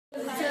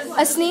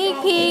A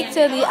sneak peek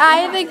to the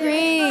eye of the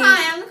Greek.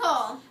 Hi, I'm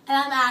Nicole. And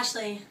I'm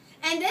Ashley.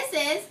 And this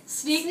is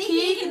Sneak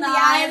Peek in the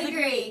Eye of the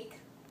Greek.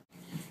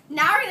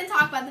 Now we're going to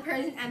talk about the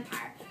Persian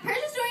Empire.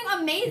 Persia's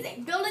doing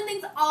amazing, building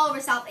things all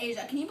over South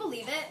Asia. Can you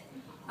believe it?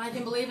 I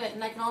can believe it,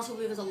 and I can also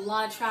believe there's a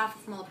lot of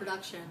traffic from all the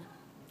production.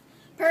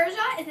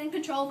 Persia is in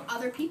control of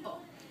other people.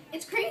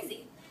 It's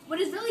crazy. What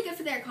is really good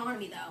for their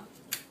economy,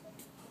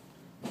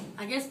 though?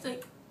 I guess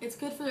it's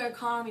good for their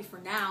economy for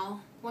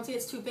now. Once it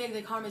gets too big, the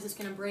economy is just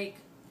going to break.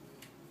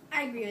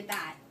 I agree with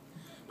that.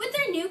 With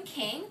their new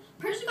king,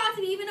 Persia got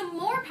to be even a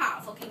more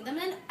powerful kingdom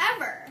than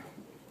ever.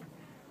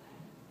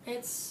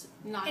 It's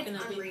not going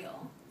to be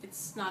unreal.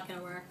 It's not going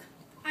to work.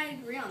 I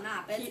agree on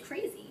that, but it's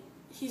crazy.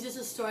 He's just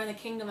destroying the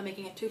kingdom and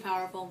making it too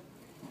powerful.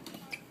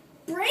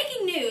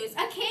 Breaking news!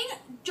 A king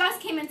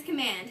just came into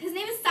command. His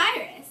name is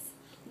Cyrus.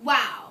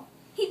 Wow.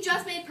 He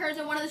just made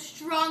Persia one of the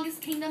strongest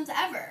kingdoms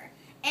ever.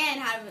 And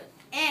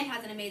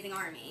has an amazing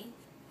army.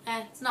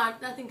 And it's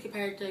nothing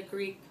compared to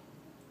Greece.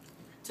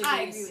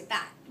 I agree with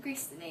that.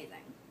 Greece is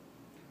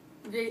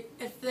amazing.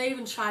 If they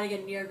even try to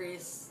get near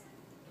Greece,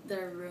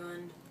 they're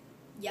ruined.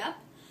 Yep.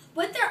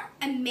 With their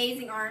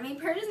amazing army,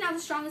 Persia is now the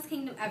strongest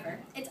kingdom ever.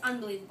 It's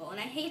unbelievable, and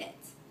I hate it.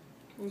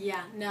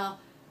 Yeah, no.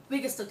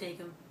 We can still take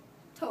him.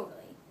 Totally.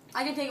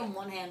 I can take him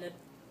one-handed.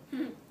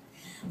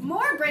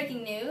 More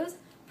breaking news.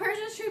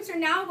 Persia's troops are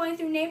now going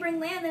through neighboring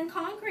land and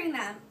conquering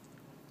them.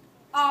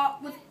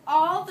 With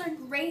all their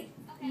great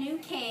new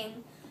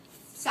king,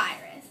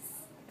 Cyrus.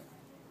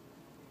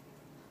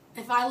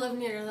 If I live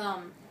near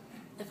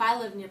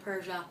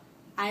Persia,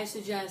 I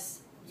suggest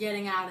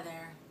getting out of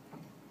there.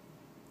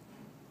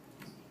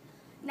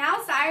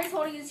 Now Cyrus is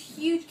holding his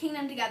huge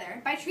kingdom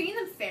together by treating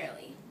them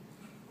fairly.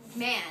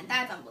 Man,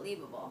 that's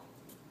unbelievable.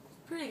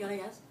 Pretty good, I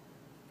guess.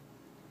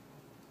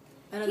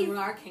 Better than what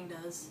our king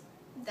does.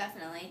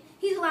 Definitely.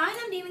 He's allowing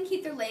them to even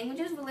keep their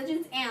languages,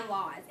 religions, and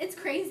laws. It's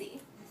crazy.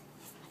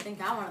 I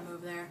think I want to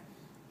move there.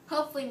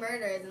 Hopefully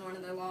murder isn't one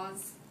of their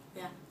laws.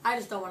 Yeah, I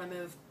just don't want to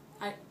move.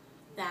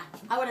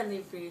 I wouldn't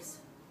leave Greece.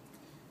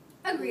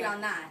 Agreed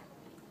on that.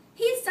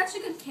 He's such a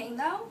good king,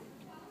 though.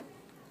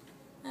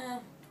 Yeah.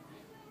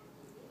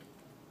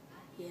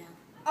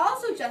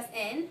 Also just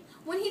in,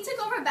 when he took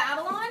over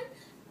Babylon,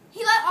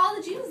 he let all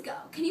the Jews go.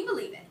 Can you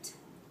believe it?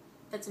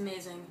 That's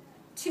amazing.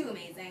 Too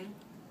amazing.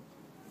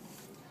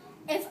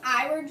 If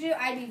I were a Jew,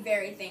 I'd be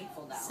very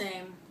thankful, though.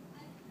 Same.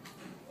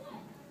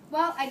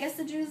 Well, I guess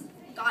the Jews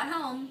got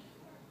home.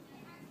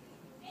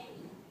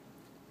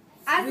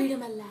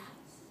 Freedom at last.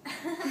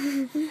 As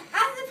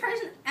the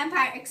Persian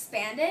Empire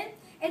expanded,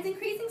 its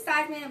increasing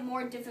size made it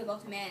more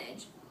difficult to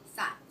manage.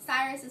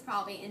 Cyrus is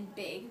probably in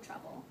big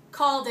trouble.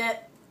 Called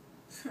it.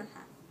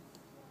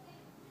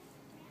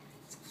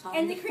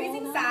 And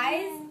decreasing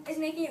size is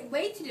making it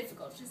way too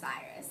difficult for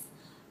Cyrus.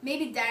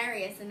 Maybe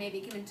Darius and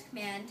maybe come into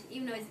command,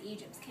 even though he's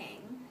Egypt's king.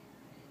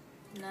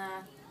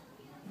 Nah.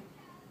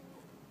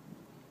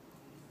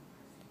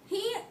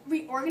 He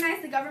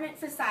reorganized the government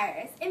for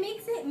Cyrus. It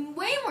makes it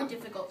way more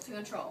difficult to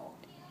control.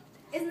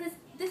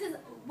 This is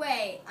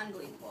way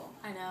unbelievable.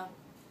 I know.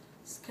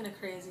 It's kind of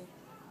crazy.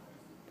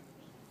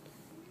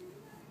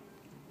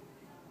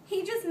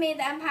 He just made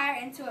the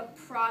empire into a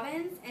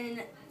province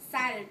and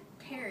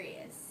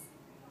Satirparius.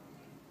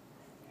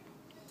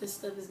 This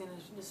stuff is gonna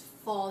just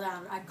fall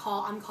down. I'm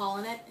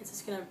calling it. It's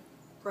just gonna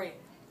break.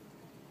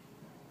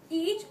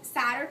 Each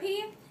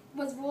satrapy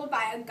was ruled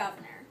by a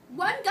governor.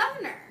 One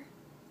governor.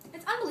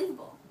 It's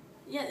unbelievable.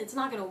 Yeah, it's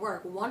not gonna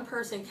work. One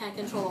person can't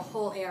control a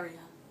whole area.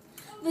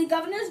 The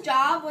governor's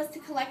job was to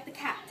collect the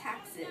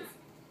taxes,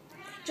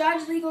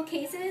 judge legal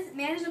cases,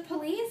 manage the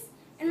police,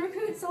 and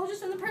recruit soldiers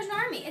from the Persian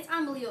army. It's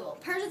unbelievable.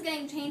 Persia's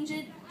getting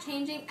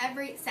changing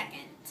every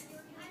second.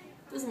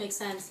 Doesn't make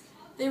sense.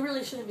 They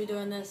really shouldn't be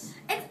doing this.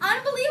 It's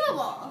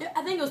unbelievable.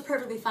 I think it was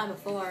perfectly fine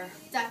before.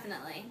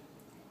 Definitely.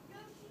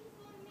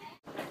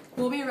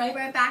 We'll be right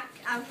back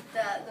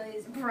after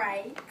those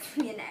breaks.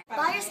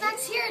 Buy your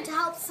snacks here to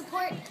help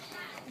support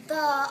the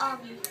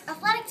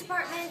athletic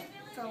department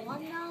for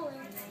 $1.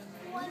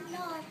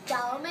 $1.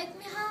 That'll make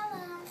me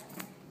holla.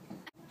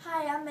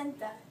 Hi, I'm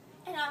Minta.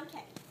 And I'm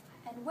Kay.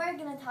 And we're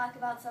going to talk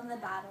about some of the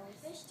battles.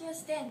 This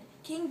just in,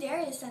 King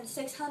Darius sent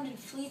 600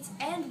 fleets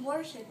and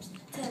warships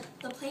to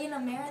the plain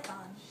of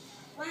Marathon.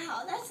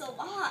 Wow, that's a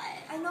lot.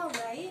 I know,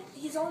 right?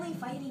 He's only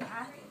fighting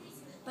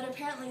Athens, but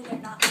apparently they're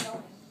not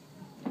going.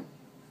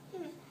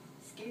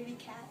 Scaredy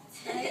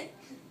cats. Right?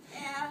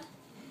 Yeah.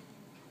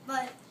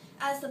 But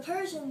as the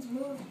Persians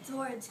moved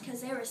towards,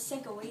 because they were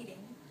sick of waiting,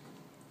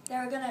 they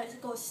were going to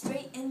go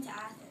straight into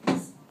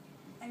Athens.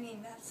 I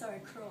mean, that's sort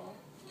of cruel.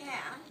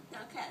 Yeah, no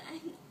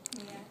kidding.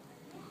 Yeah.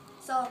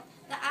 So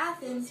the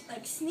Athens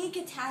sneak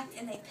attacked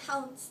and they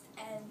pounced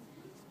and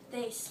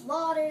they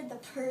slaughtered the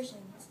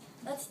Persians.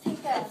 Let's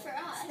take a for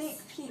us.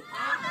 sneak peek.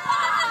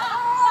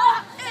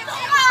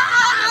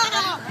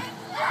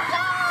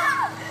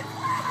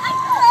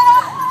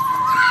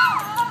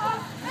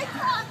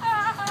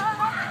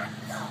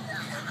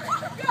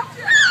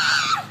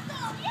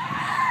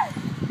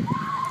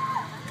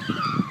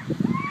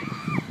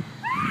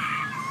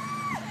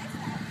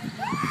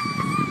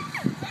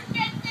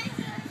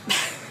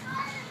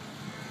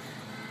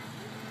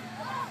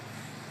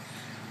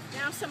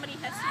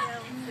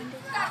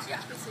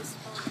 just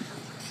fun.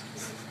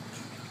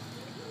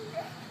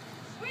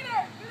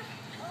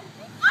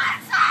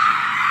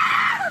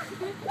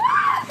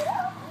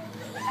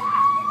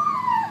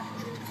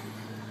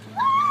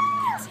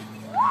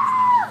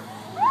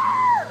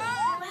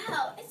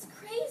 Wow, it's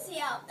crazy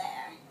out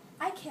there.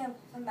 I can't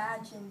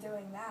imagine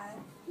doing that.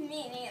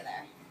 Me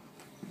neither.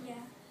 Yeah.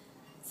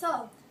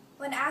 So,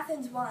 when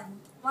Athens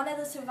won, one of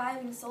the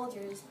surviving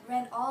soldiers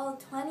ran all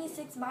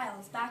 26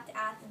 miles back to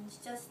Athens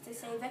just to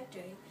say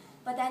victory,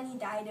 but then he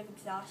died of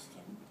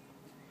exhaustion.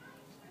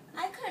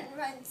 I couldn't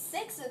run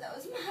 6 of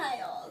those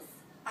miles.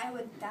 I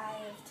would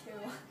die of two.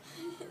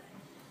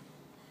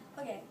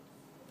 Okay,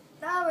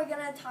 now we're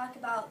going to talk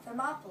about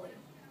Thermopylae.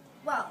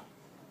 Well,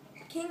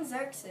 King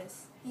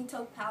Xerxes, he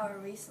took power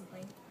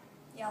recently.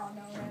 Y'all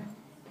know him.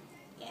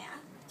 Yeah.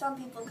 Some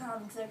people call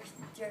him Xerxes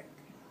Jerk.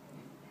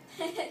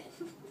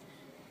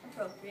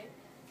 Appropriate.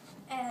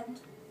 And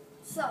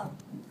so,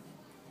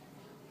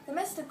 the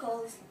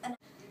Mysticals, and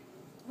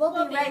we'll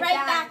be right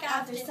back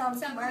after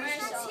some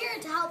commercials. That's here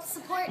to help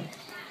support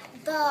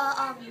the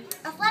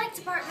athletic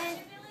department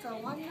for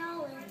 $1.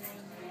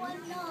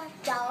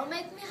 $1. Dollar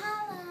make me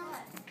holla.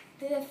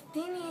 The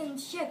Athenian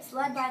ships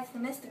led by the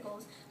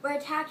Themistocles were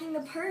attacking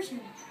the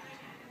Persians.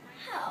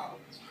 How?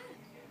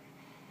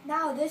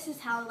 Now this is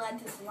how it led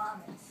to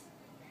Salamis.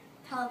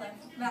 Tell them,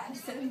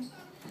 Madison.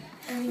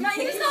 I mean, Right,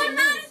 you're so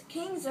mad.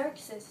 King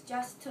Xerxes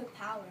just took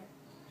power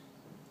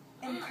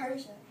in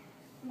Persia.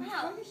 In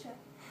Wow. Persia.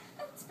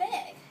 That's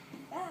big.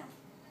 Yeah.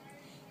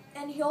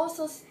 And he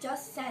also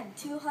just sent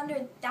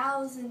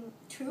 200,000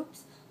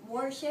 troops,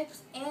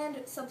 warships,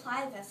 and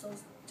supply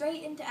vessels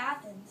straight into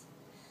Athens.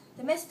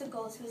 The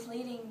Mysticals, who's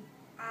leading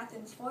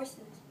Athens'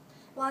 forces,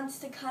 wants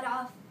to cut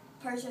off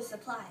Persia's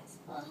supplies.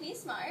 Well,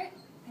 he's smart.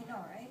 I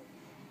know, right?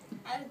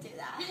 I would do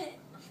that.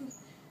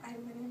 I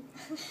wouldn't.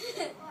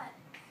 What?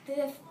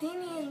 The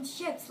Athenian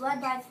ships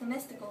led by the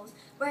Themistocles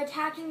were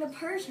attacking the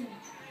Persians.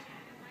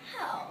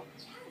 How?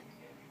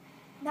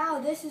 Now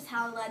this is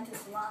how it led to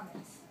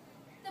Salamis.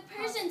 The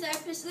Persians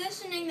are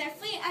positioning their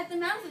fleet at the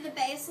mouth of the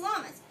Bay of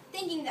Salamis,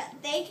 thinking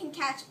that they can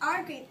catch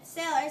our Greek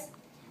sailors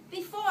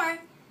before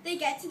they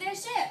get to their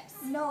ships.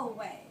 No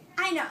way.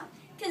 I know,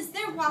 because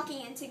they're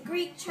walking into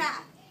Greek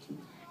trap.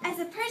 As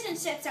the Persian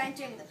ships are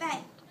entering the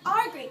bay,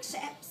 our Greek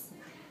ships,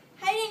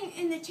 hiding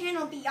in the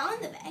channel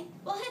beyond the bay,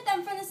 will hit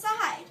them from the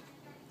side.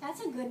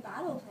 That's a good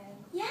battle plan.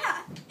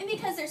 Yeah, and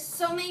because there's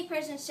so many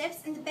Persian ships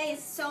and the bay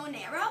is so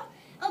narrow,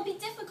 it'll be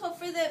difficult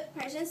for the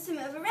Persians to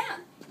move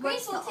around.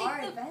 What's will to our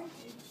take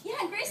advantage?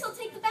 Yeah, Greece will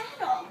take the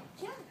battle.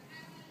 Yeah.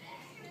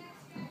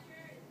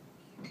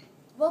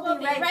 We'll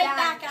be right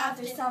back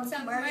after some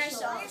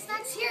commercials. Here's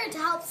next here to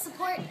help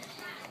support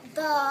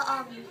the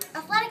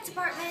athletic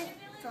department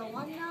for $1.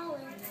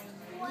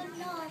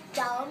 $1.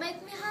 Dollar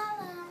make me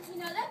holla. You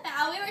know that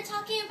battle we were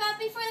talking about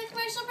before the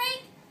commercial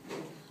break?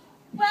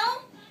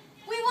 Well,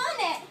 we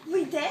won it.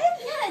 We did?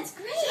 Yeah, it's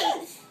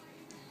great.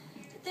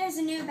 But there's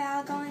a new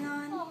battle going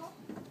on.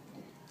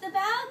 The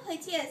Battle of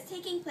Plataea is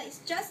taking place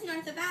just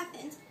north of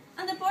Athens,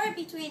 on the border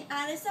between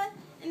Odessa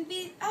and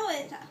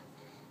Boeotia.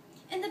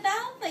 In the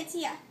Battle of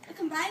Plataea, a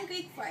combined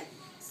Greek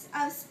force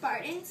of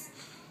Spartans,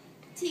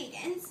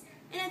 Tegans,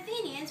 and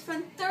Athenians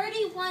from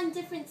 31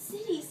 different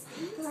cities.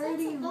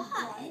 31.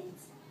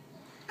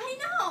 I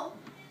know.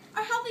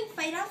 Are helping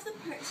fight off the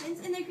Persians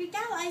and their Greek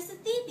allies, the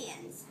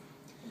Thebians,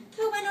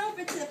 who went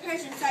over to the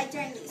Persian side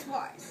during these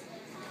wars.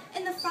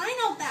 In the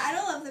final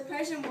battle of the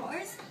Persian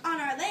wars on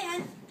our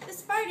land, the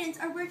Spartans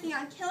are working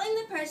on killing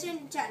the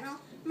Persian general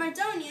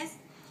Mardonius,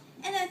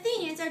 and the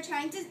Athenians are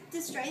trying to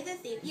destroy the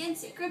Theban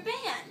secret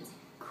band.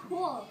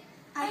 Cool.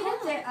 I I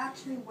hope know. that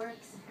actually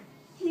works.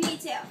 Me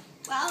too.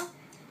 Well,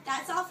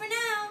 that's all for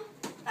now.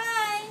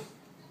 Bye.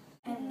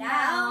 And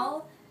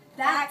now,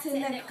 back to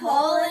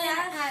Nicole and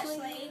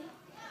Ashley.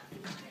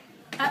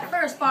 At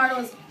first, Sparta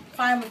was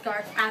fine with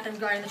Athens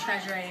guarding the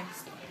treasury.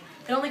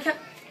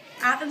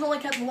 Athens only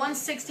kept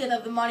 1/60th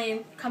of the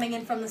money coming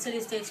in from the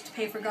city-states to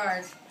pay for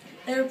guards.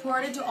 They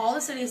reported to all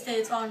the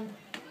city-states on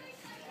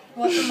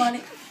what the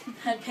money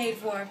had paid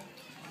for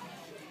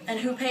and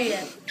who paid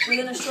it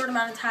within a short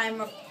amount of time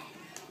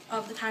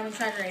of the time of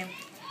treasury.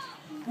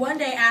 One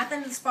day,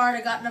 Athens and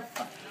Sparta got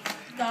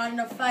in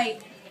a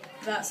fight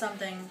about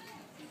something.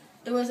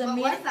 It was a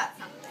that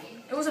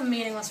something? It was a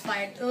meaningless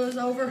fight. It was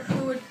over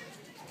who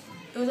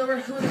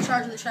was in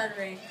charge of the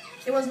treasury.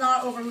 It was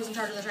not over who was in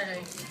charge of the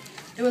treasury.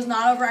 It was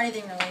not over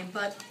anything really,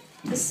 but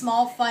this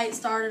small fight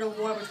started a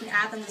war between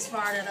Athens and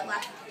Sparta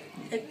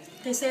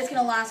they say it's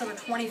going to last over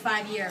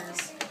 25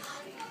 years.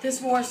 This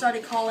war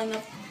started calling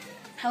the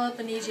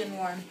Peloponnesian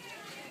War.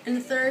 In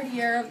the third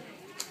year of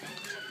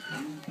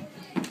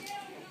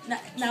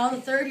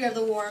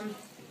the war,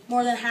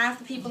 more than half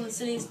the people in the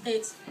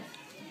city-states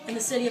in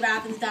the city of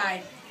Athens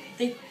died.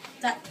 They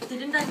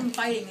didn't die from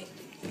fighting,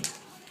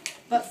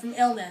 but from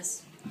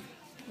illness.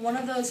 One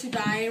of those who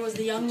died was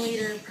the young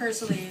leader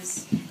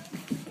Pericles.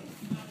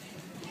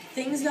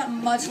 Things got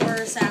much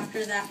worse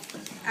after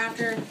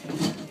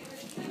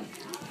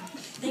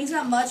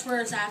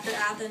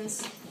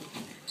Athens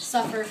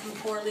suffer from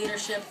poor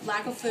leadership,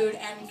 lack of food,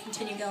 and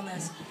continued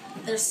illness.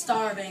 They're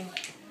starving.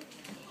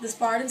 The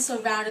Spartans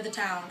surrounded the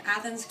town.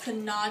 Athens could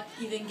not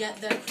even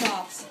get their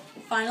crops.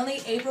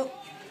 Finally, April,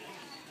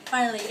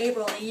 in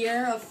the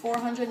year of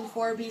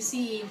 404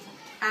 BCE,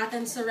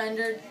 Athens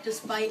surrendered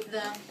despite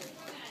the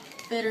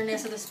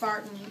bitterness of the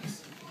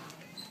Spartans.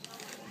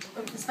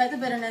 Despite the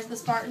bitterness, the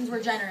Spartans were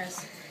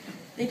generous.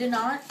 They did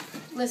not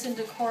listen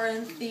to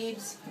Corinth and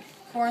thieves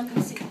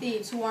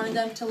who wanted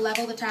them to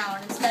level the town.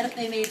 Instead,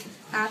 they made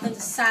Athens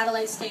a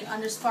satellite state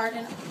under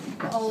Spartan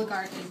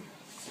oligarchy.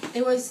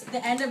 It was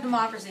the end of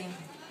democracy.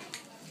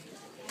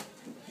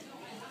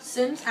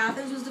 Since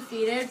Athens was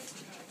defeated,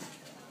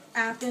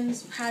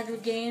 Athens had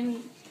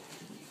regained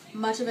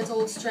much of its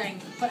old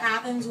strength, but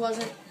Athens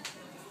wasn't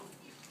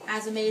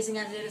as amazing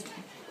as it is.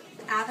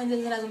 Athens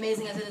isn't as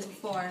amazing as it was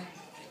before.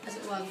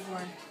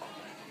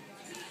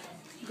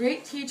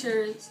 Great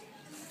thinkers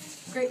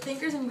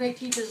and great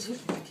teachers who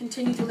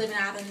continue to live in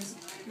Athens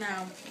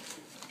now.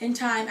 In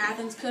time,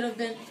 Athens could have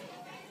been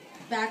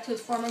back to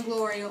its former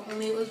glory,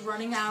 only it was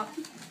running out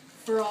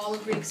for all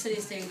the Greek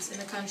city-states in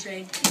the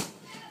country.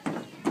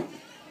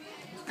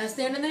 That's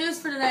the end of the news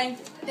for today.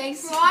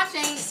 Thanks for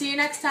watching. See you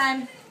next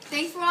time.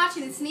 Thanks for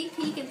watching the sneak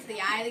peek into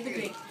the eye of the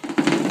Greek.